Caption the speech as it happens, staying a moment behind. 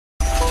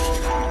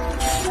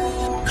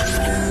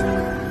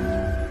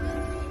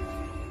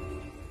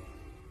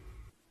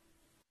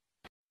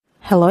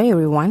Hello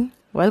everyone,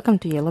 welcome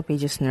to Yellow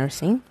Pages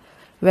Nursing.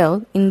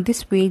 Well, in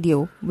this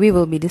video, we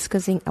will be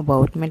discussing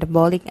about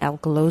metabolic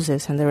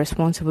alkalosis and the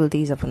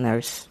responsibilities of a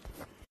nurse.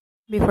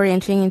 Before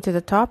entering into the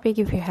topic,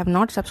 if you have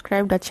not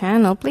subscribed our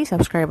channel, please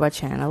subscribe our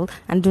channel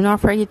and do not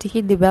forget to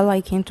hit the bell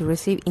icon to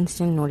receive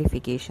instant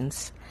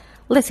notifications.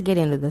 Let's get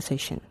into the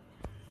session.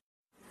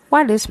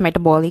 What is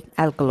metabolic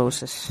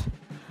alkalosis?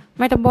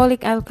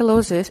 Metabolic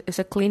alkalosis is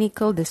a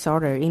clinical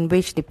disorder in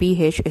which the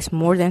pH is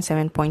more than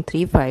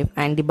 7.35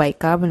 and the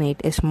bicarbonate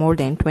is more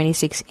than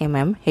 26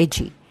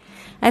 mmHg.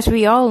 As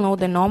we all know,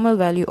 the normal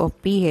value of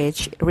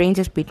pH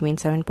ranges between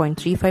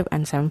 7.35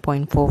 and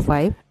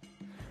 7.45,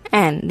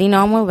 and the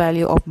normal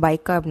value of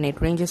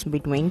bicarbonate ranges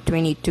between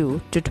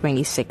 22 to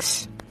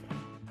 26.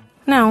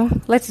 Now,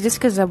 let's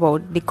discuss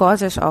about the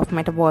causes of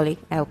metabolic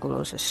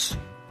alkalosis.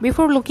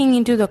 Before looking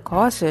into the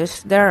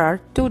causes, there are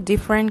two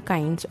different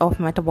kinds of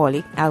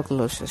metabolic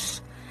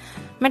alkalosis.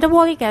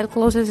 Metabolic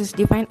alkalosis is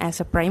defined as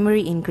a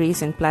primary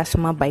increase in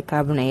plasma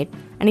bicarbonate,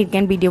 and it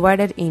can be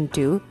divided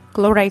into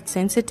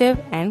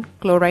chloride-sensitive and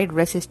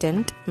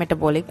chloride-resistant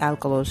metabolic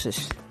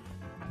alkalosis.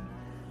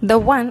 The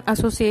one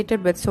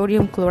associated with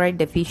sodium chloride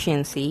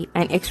deficiency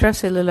and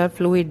extracellular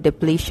fluid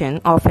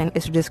depletion often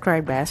is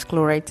described as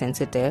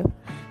chloride-sensitive,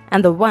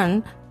 and the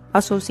one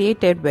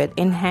associated with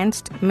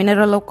enhanced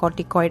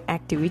mineralocorticoid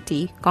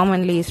activity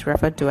commonly is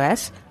referred to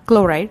as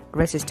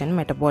chloride-resistant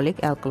metabolic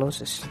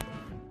alkalosis.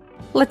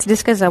 Let's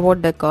discuss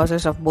about the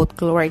causes of both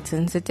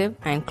chloride-sensitive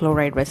and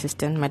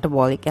chloride-resistant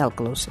metabolic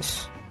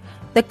alkalosis.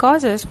 The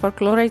causes for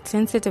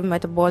chloride-sensitive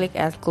metabolic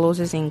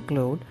alkalosis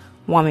include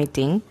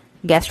vomiting,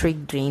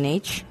 gastric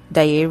drainage,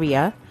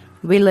 diarrhea,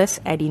 Villous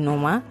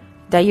Adenoma,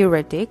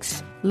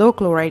 Diuretics, low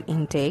chloride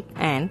intake,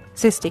 and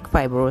cystic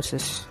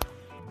fibrosis.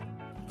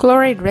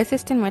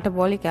 Chloride-resistant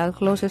metabolic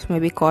alkalosis may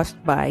be caused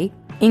by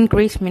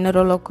increased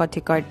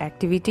mineralocorticoid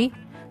activity,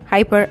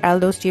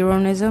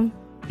 Hyperaldosteronism,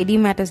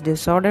 Edematous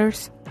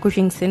Disorders,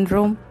 Cushing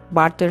Syndrome,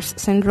 Barter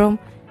syndrome,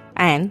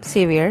 and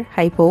severe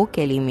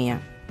Hypokalemia.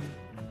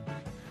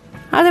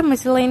 Other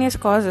miscellaneous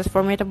causes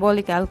for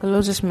metabolic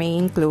alkalosis may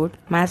include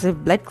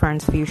massive blood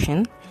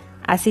transfusion,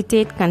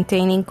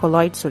 acetate-containing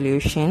colloid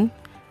solution,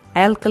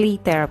 alkali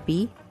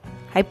therapy,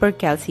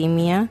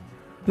 hypercalcemia,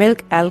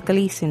 milk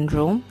alkali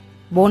syndrome,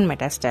 bone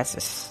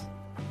metastasis.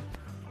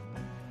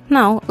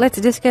 Now, let's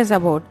discuss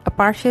about a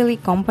partially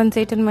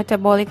compensated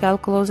metabolic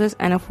alkalosis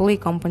and a fully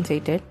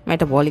compensated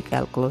metabolic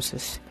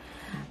alkalosis.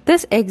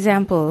 This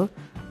example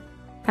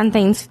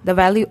contains the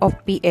value of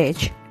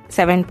pH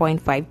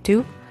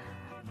 7.52,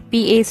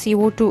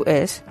 PaCO2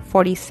 is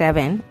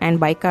 47 and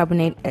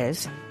bicarbonate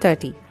is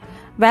 30.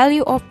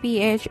 Value of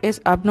pH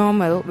is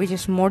abnormal, which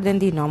is more than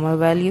the normal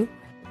value,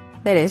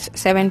 that is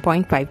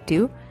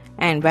 7.52,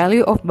 and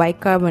value of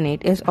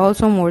bicarbonate is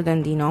also more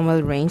than the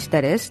normal range,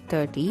 that is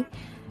 30,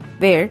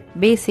 where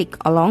basic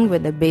along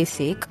with the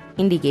basic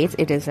indicates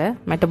it is a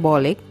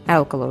metabolic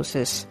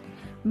alkalosis.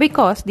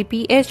 Because the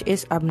pH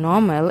is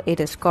abnormal, it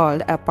is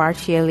called a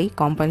partially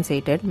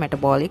compensated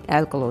metabolic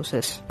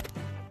alkalosis.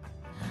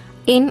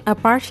 In a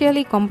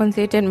partially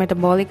compensated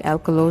metabolic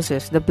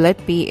alkalosis, the blood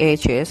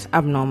pH is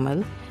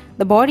abnormal.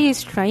 The body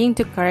is trying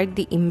to correct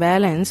the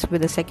imbalance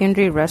with a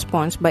secondary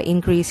response by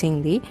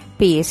increasing the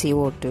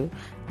PaCO2.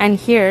 And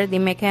here the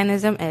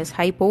mechanism is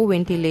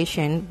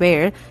hypoventilation,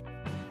 where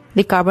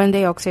the carbon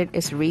dioxide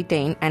is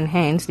retained and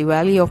hence the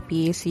value of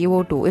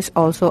PaCO2 is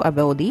also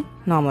above the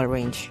normal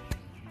range.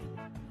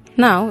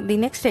 Now the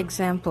next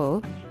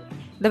example,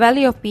 the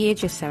value of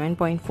pH is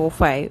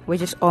 7.45,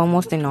 which is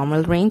almost the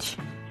normal range.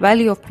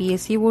 Value of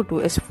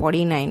PaCO2 is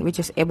 49, which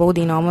is above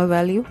the normal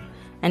value,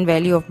 and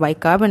value of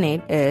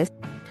bicarbonate is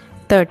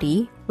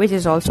 30, which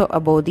is also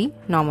above the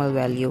normal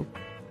value.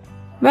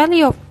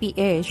 Value of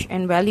pH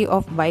and value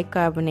of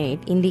bicarbonate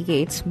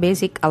indicates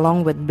basic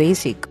along with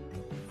basic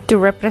to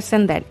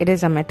represent that it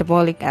is a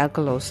metabolic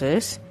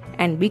alkalosis,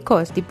 and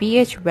because the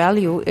pH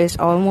value is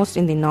almost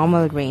in the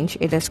normal range,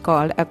 it is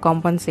called a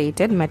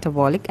compensated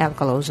metabolic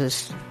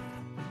alkalosis.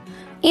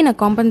 In a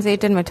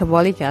compensated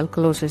metabolic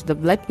alkalosis, the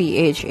blood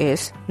pH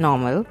is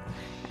normal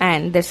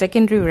and the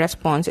secondary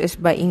response is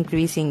by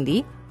increasing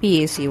the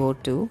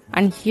PaCO2,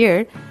 and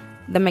here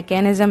the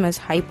mechanism is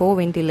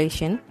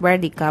hypoventilation, where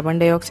the carbon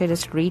dioxide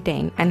is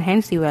retained and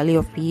hence the value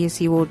of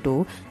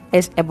PaCO2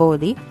 is above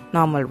the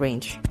normal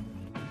range.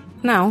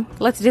 Now,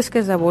 let's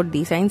discuss about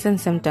the signs and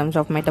symptoms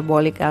of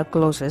metabolic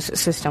alkalosis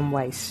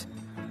system-wise.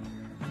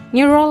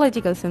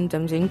 Neurological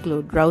symptoms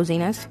include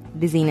drowsiness,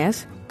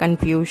 dizziness,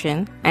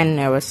 confusion, and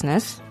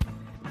nervousness.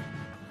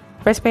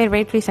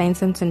 Respiratory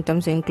signs and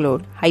symptoms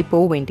include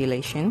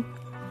hypoventilation.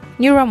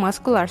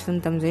 Neuromuscular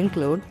symptoms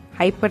include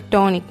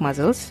hypertonic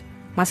muscles,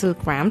 muscle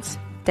cramps,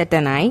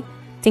 tetani,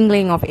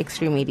 tingling of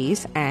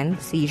extremities, and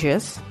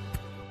seizures.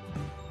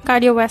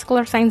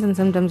 Cardiovascular signs and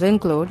symptoms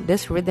include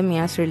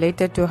dysrhythmias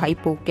related to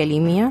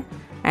hypokalemia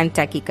and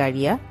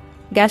tachycardia.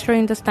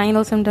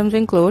 Gastrointestinal symptoms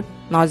include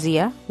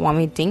nausea,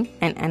 vomiting,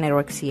 and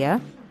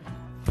anorexia.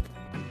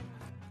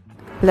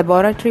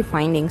 Laboratory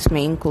findings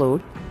may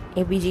include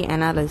APG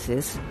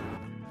analysis,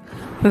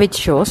 which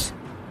shows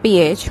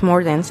pH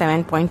more than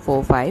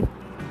 7.45,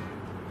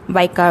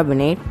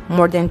 bicarbonate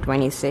more than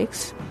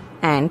 26,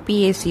 and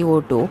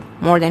PaCO2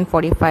 more than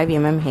 45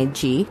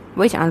 mmHg,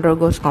 which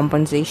undergoes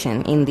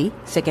compensation in the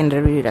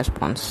secondary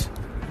response.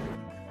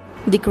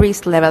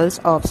 Decreased levels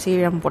of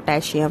serum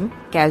potassium,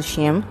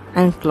 calcium,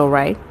 and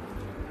chloride.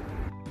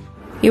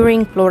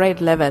 Urine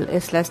chloride level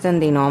is less than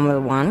the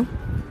normal one,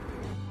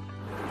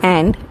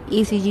 and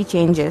ECG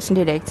changes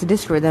detects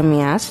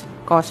dysrhythmias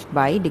caused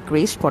by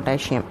decreased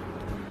potassium.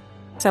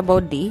 It's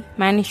about the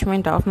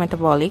management of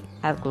metabolic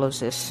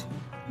alkalosis.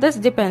 This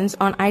depends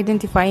on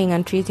identifying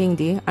and treating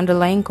the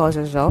underlying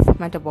causes of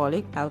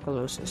metabolic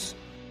alkalosis.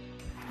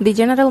 The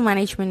general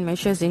management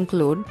measures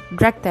include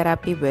drug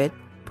therapy with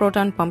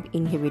proton pump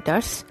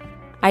inhibitors,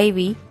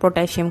 IV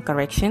potassium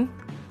correction,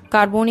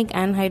 carbonic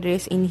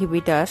anhydrase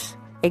inhibitors,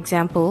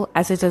 example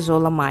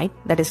acetazolamide,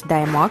 that is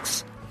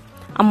Diamox,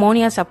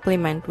 ammonia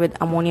supplement with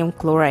ammonium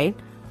chloride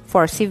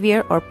for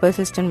severe or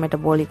persistent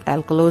metabolic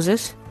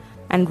alkalosis,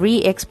 and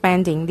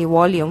re-expanding the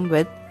volume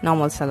with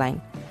normal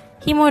saline.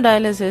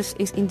 Hemodialysis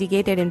is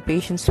indicated in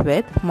patients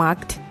with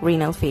marked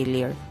renal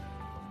failure.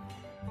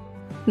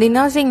 The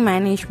nursing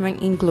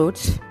management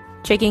includes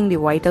checking the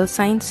vital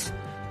signs,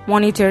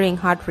 monitoring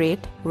heart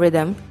rate,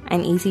 rhythm,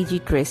 and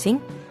ECG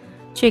tracing,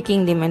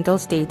 checking the mental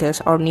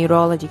status or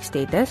neurologic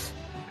status,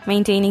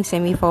 maintaining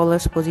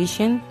semi-Fowler's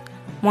position,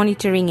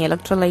 monitoring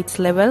electrolytes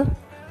level,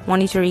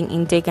 monitoring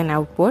intake and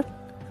output,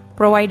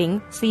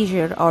 providing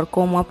seizure or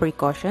coma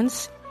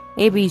precautions,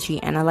 ABG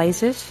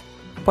analysis,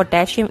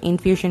 potassium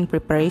infusion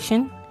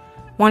preparation,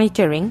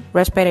 monitoring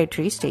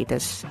respiratory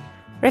status.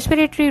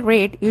 Respiratory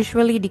rate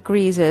usually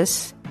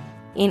decreases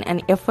in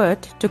an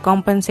effort to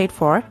compensate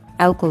for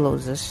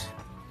alkalosis.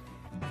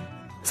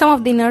 Some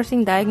of the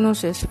nursing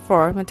diagnoses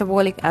for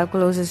metabolic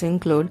alkalosis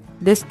include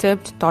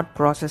disturbed thought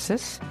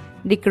processes,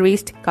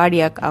 decreased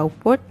cardiac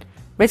output,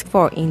 risk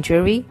for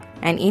injury,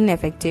 and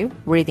ineffective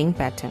breathing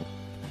pattern.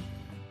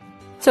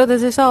 So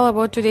this is all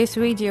about today's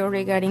video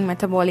regarding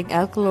metabolic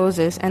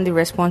alkalosis and the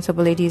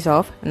responsibilities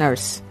of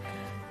nurse.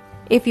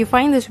 If you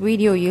find this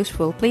video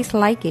useful, please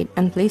like it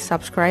and please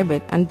subscribe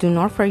it, and do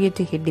not forget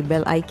to hit the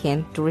bell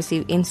icon to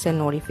receive instant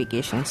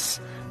notifications.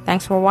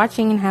 Thanks for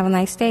watching and have a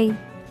nice day.